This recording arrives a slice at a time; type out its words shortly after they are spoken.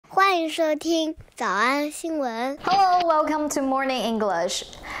欢迎收听早安新闻。Hello, welcome to Morning English.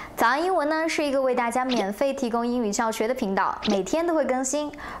 早安英文呢是一个为大家免费提供英语教学的频道，每天都会更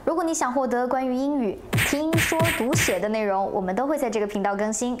新。如果你想获得关于英语听说读写的内容，我们都会在这个频道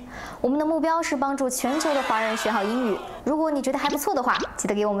更新。我们的目标是帮助全球的华人学好英语。如果你觉得还不错的话，记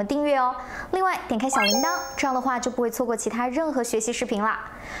得给我们订阅哦。另外，点开小铃铛，这样的话就不会错过其他任何学习视频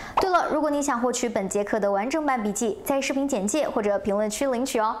啦。对了，如果你想获取本节课的完整版笔记，在视频简介或者评论区领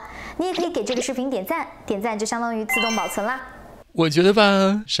取哦。你也可以给这个视频点赞，点赞就相当于自动保存啦。我觉得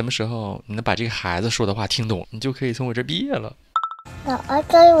吧，什么时候你能把这个孩子说的话听懂，你就可以从我这毕业了。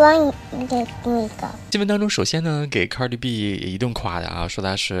新闻当中，首先呢，给 Cardi B 一顿夸的啊，说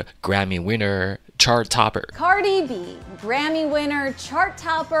他是 Grammy winner, chart topper. Cardi B, Grammy winner, chart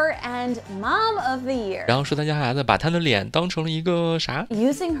topper, and Mom of the Year. 然后说他家孩子把他的脸当成了一个啥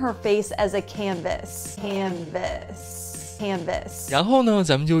Using her face as a canvas. 然后呢，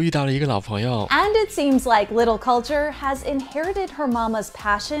咱们就遇到了一个老朋友。And it seems like little culture has inherited her mama's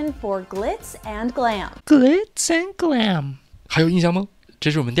passion for glitz and glam. Glitz and glam. 还有印象吗？这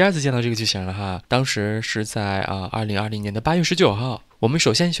是我们第二次见到这个句型了哈。当时是在2020年的8月19号，我们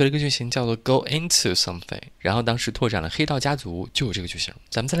首先学了一个句型叫做 go into something， 然后当时拓展了黑道家族就有这个句型。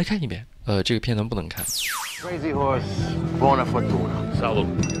咱们再来看一遍。这个片段不能看。Crazy horse, buona fortuna.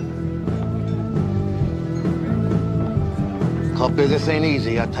 Salud.Club business ain't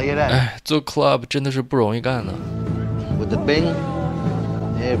easy, I'll tell you that. 哎，做 club 真的是不容易干呢。With the Bing,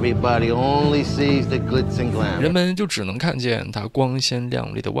 everybody only sees the glitz and glam. 人们就只能看见它光鲜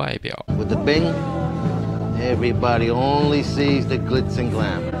亮丽的外表。With the Bing, everybody only sees the glitz and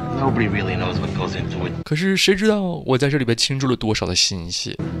glam. Nobody really knows what goes into it. 可是谁知道我在这里边倾注了多少的心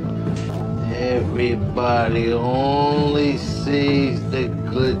血 Everybody only sees the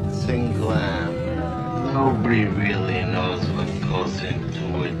glitz and glam.Nobody really knows what goes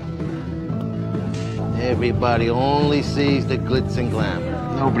into it. Everybody only sees the glitz and glam.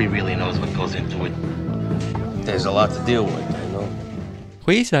 Nobody really knows what goes into it. There's a lot to deal with, you know.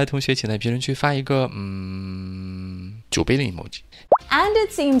 回忆起来，同学请在评论区发一个酒杯的 emoji。And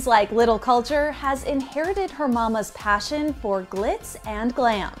it seems like little culture has inherited her mama's passion for glitz and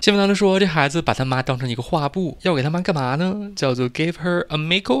glam. 新闻当中说，这孩子把他妈当成一个画布，要给他妈干嘛呢？叫做 give her a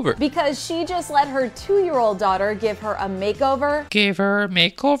makeover. Because she just let her 2-year-old daughter give her a makeover. Give her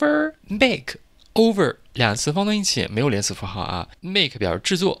makeover. Make over 两词放到一起，没有连词符号啊。Make 表示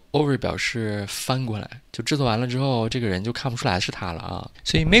制作 ，over 表示翻过来，就制作完了之后，这个人就看不出来是他了啊。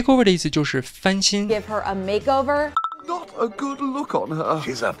所以 makeover 的意思就是翻新。Give her a makeover.Not a good look on her.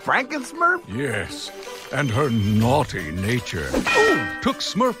 She's a Franken-Smurf? Yes, and her naughty nature. Took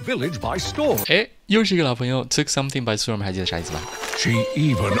Smurf Village by storm. 哎，又是一个老朋友 ，took something by storm， 还记得啥意思吧 She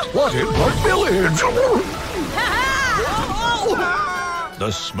even flooded her village. The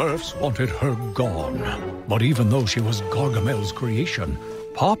Smurfs wanted her gone. But even though she was Gargamel's creation,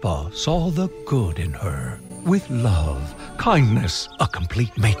 Papa saw the good in her. With love, kindness, a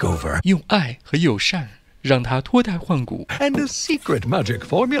complete makeover. 用爱和友善。让她脱胎换骨 And a secret magic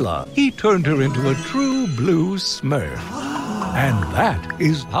formula. He turned her into a true blue Smurf. And that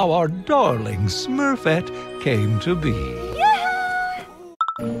is how our darling Smurfette came to be.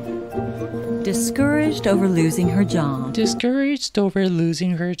 Discouraged over losing her job. Discouraged over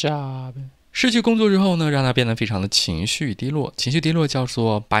losing her job. 失去工作之后呢，让她变得非常的情绪低落。情绪低落叫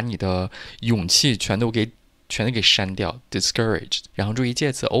做把你的勇气全都给删掉 discouraged， 然后注意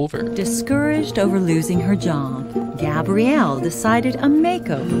介词 over。 Discouraged over losing her job, Gabrielle decided a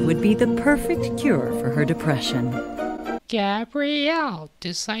makeover would be the perfect cure for her depression. Gabrielle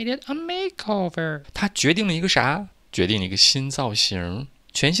decided a makeover。 她决定了一个啥？决定了一个新造型。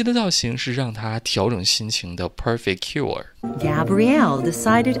全新的造型是让她调整心情的 perfect cure。 Gabrielle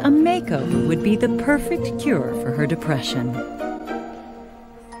decided a makeover would be the perfect cure for her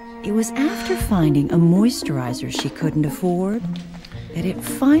depression.It was after finding a moisturizer she couldn't afford that it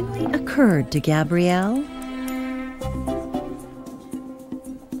finally occurred to Gabrielle.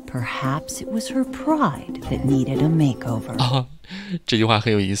 Perhaps it was her pride that needed a makeover. 这句话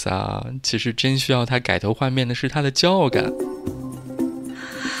很有意思啊，其实真需要她改头换面的是她的骄傲感。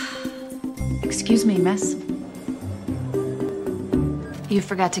Excuse me, miss. You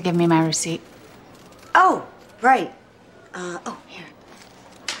forgot to give me my receipt. Oh, right.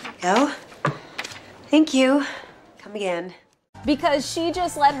 Here.Go. Thank you. Come again. Because she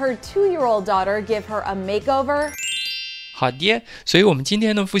just let her 2-year-old daughter give her a makeover. 好的，所以我们今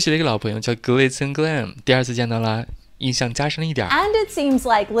天呢复习了一个老朋友叫 glitz and glam， 第二次见到了，印象加深了一点。And it seems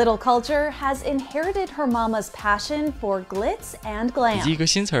like little culture has inherited her mama's passion for glitz and 以及一 glam. 个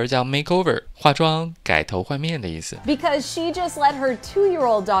新词儿叫 makeover， 化妆、改头换面的意思。Because she just let her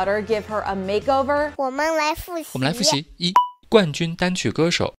 2-year-old daughter give her a makeover. 我们来复习。我们来复习：一、冠军单曲歌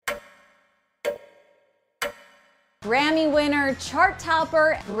手。Grammy winner, chart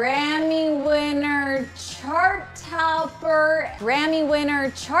topper, Grammy winner, chart topper, Grammy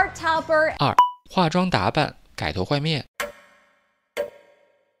winner, chart topper. 二、化妆打扮、改头换面。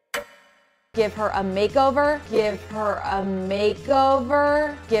Give her a makeover, give her a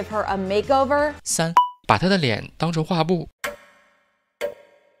makeover, give her a makeover. 三、把她的脸当成画布。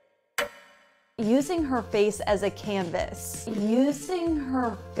Using her face as a canvas. Using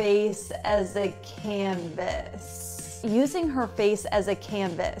her face as a canvas. Using her face as a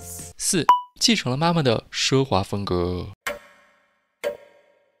canvas. 四、继承了妈妈的奢华风格。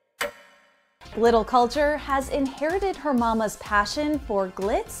Little culture has inherited her mama's passion for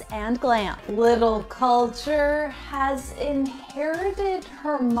glitz and glam. Little culture has inherited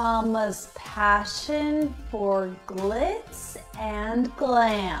her mama's passion for glitz and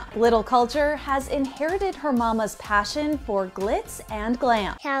glam. Little culture has inherited her mama's passion for glitz and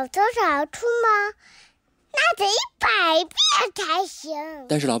glam. 小偷找出吗？那得100遍才行。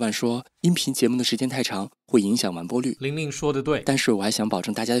但是老板说，音频节目的时间太长，会影响完播率。玲玲说的对，但是我还想保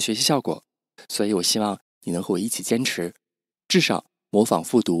证大家的学习效果，所以我希望你能和我一起坚持，至少模仿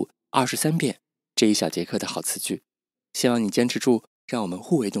复读23遍这一小节课的好词句。希望你坚持住，让我们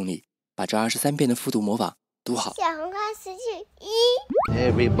互为动力，把这23遍的复读模仿读好。小红花词句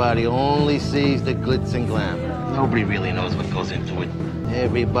1。Everybody only sees the glitz and glam. Nobody really knows what goes into it.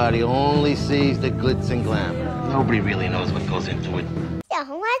 Everybody only sees the glitz and glam. Nobody really knows what goes into it. 小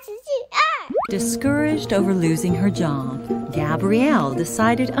红花词句2。Discouraged over losing her job, Gabrielle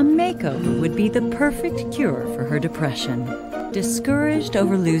decided a makeover would be the perfect cure for her depression. Discouraged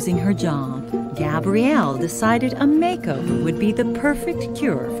over losing her job, Gabrielle decided a makeover would be the perfect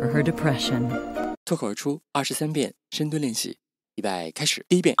cure for her depression. 脱口而出23遍深蹲练习，预备开始。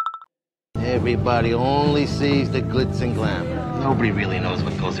第一遍。Everybody only sees the glitz and glam. Nobody really knows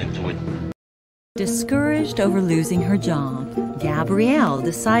what goes into it. Discouraged over losing her job, Gabrielle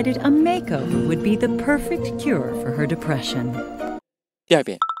decided a makeover would be the perfect cure for her depression. 第二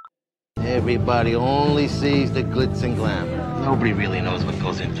遍。Everybody only sees the glitz and glam. Nobody really knows what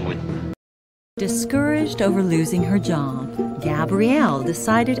goes into it. Discouraged over losing her job, Gabrielle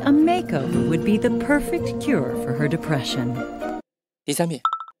decided a makeover would be the perfect cure for her depression. 第三遍。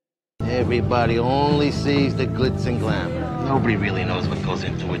Everybody only sees the glitz and glam. Nobody really knows what goes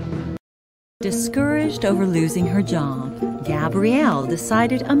into it. Discouraged over losing her job, Gabrielle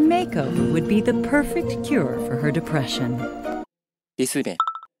decided a makeover would be the perfect cure for her depression. 第四遍。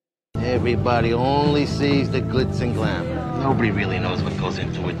Everybody only sees the glitz and glam. Nobody really knows what goes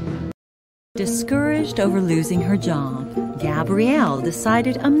into it. Discouraged over losing her job, Gabrielle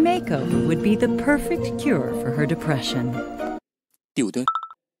decided a makeover would be the perfect cure for her depression. 第五蹲。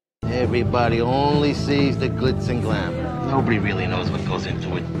Everybody only sees the glitz and glam. Nobody really knows what goes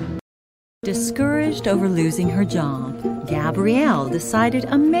into it. Discouraged over losing her job, Gabrielle decided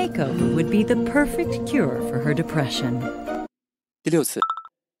a makeover would be the perfect cure for her depression. 第六次。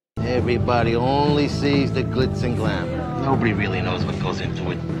Everybody only sees the glitz and glam. Nobody really knows what goes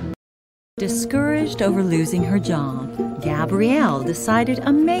into it. Discouraged over losing her job, Gabrielle decided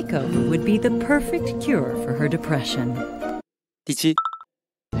a makeover would be the perfect cure for her depression. 第七。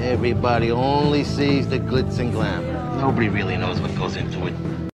Everybody only sees the glitz and glam. Nobody really knows what goes into it.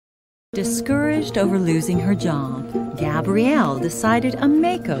 Discouraged over losing her job, Gabrielle decided a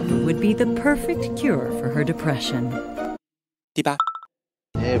makeover would be the perfect cure for her depression. 第八。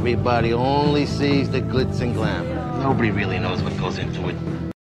Everybody only sees the glitz and glam. Nobody really knows what goes into it.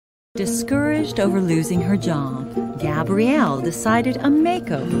 Discouraged over losing her job, Gabrielle decided a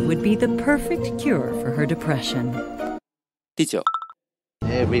makeover would be the perfect cure for her depression. 第九。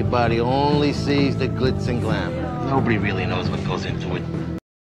Everybody only sees the glitz and glam. Nobody really knows what goes into it.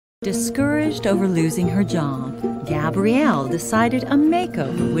 Discouraged over losing her job, Gabrielle decided a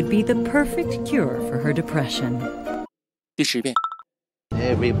makeover would be the perfect cure for her depression. 第十遍。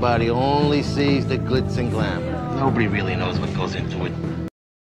Everybody only sees the glitz and glam. Nobody really knows what goes into it.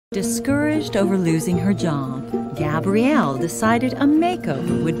 Discouraged over losing her job, Gabrielle decided a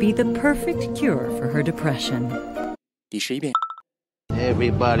makeover would be the perfect cure for her depression. 第11遍。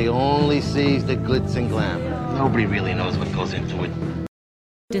Everybody only sees the glitz and glam. Nobody really knows what goes into it.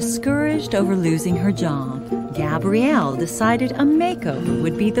 Discouraged over losing her job, Gabrielle decided a makeover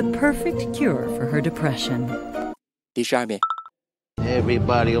would be the perfect cure for her depression. 第12遍。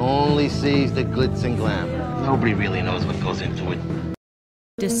Everybody only sees the glitz and glam. Nobody really knows what goes into it.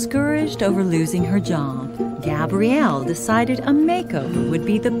 Discouraged over losing her job, Gabrielle decided a makeover would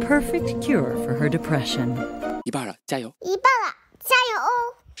be the perfect cure for her depression. 一半了，加油！一半了，加油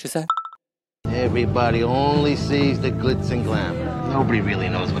哦13。Everybody only sees the glitz and glam. Nobody really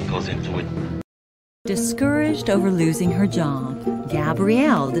knows what goes into it. Discouraged over losing her job,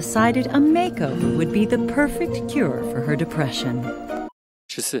 Gabrielle decided a makeover would be the perfect cure for her depression.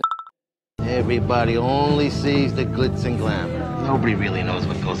 14。Everybody only sees the glitz and glam. Nobody really knows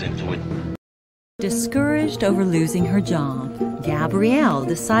what goes into it. Discouraged over losing her job, Gabrielle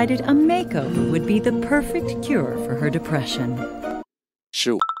decided a makeover would be the perfect cure for her depression.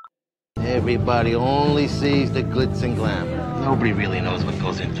 15。Everybody only sees the glitz and glam. Nobody really knows what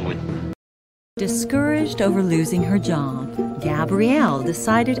goes into it. Discouraged over losing her job, Gabrielle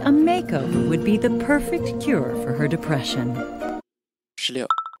decided a makeover would be the perfect cure for her depression.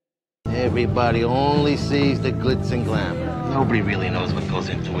 16。Everybody only sees the glitz and glam. Nobody really knows what goes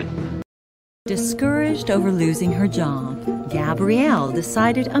into it. Discouraged over losing her job, Gabrielle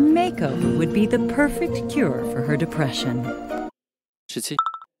decided a makeover would be the perfect cure for her depression.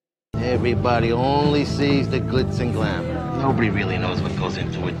 17。Everybody only sees the glitz and glam. Nobody really knows what goes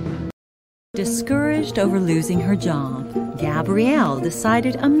into it. Discouraged over losing her job, Gabrielle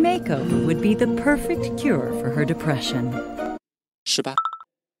decided a makeover would be the perfect cure for her depression.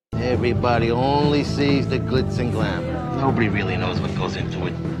 18。Everybody only sees the glitz and glam. Nobody really knows what goes into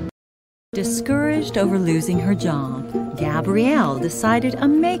it. Discouraged over losing her job, Gabrielle decided a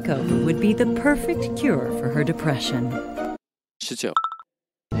makeover would be the perfect cure for her depression.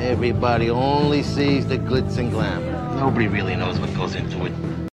 19。Everybody only sees the glitz and glam. Nobody really knows what goes into it.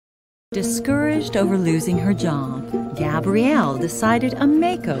 Discouraged over losing her job, Gabrielle decided a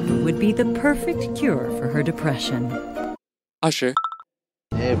makeover would be the perfect cure for her depression.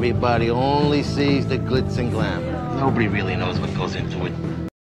 20。Everybody only sees the glitz and glam. Nobody really knows what goes into it.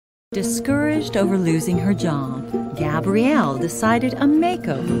 Discouraged over losing her job, Gabrielle decided a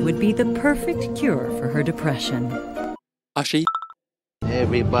makeover would be the perfect cure for her depression.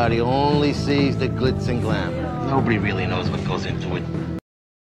 21。Everybody only sees the glitz and glam. Nobody really knows what goes into it.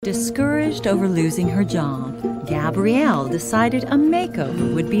 Discouraged over losing her job, Gabrielle decided a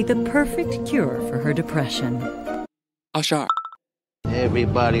makeover would be the perfect cure for her depression.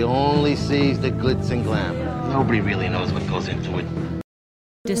 22。Everybody only sees the glitz and glam. Nobody really knows what goes into it.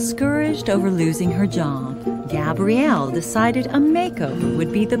 Discouraged over losing her job, Gabrielle decided a makeover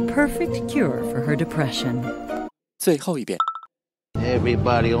would be the perfect cure for her depression. 最后一遍。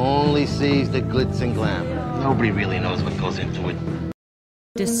Everybody only sees the glitz and glam. Nobody really knows what goes into it.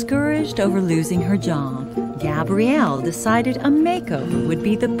 Discouraged over losing her job, Gabrielle decided a makeover would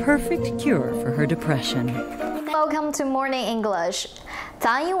be the perfect cure for her depression. Welcome to Morning English. 早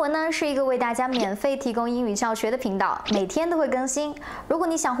安英文呢是一个为大家免费提供英语教学的频道，每天都会更新。如果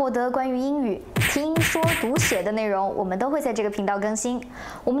你想获得关于英语听说读写的内容，我们都会在这个频道更新。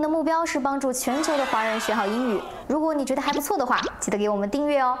我们的目标是帮助全球的华人学好英语。如果你觉得还不错的话，记得给我们订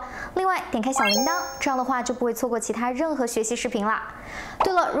阅哦。另外，点开小铃铛，这样的话就不会错过其他任何学习视频啦。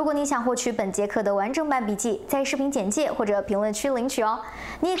对了，如果你想获取本节课的完整版笔记，在视频简介或者评论区领取哦。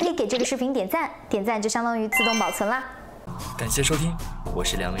你也可以给这个视频点赞，点赞就相当于自动保存啦。感谢收听，我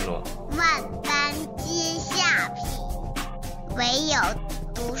是梁玲珑。万般皆下品，唯有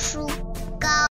读书高。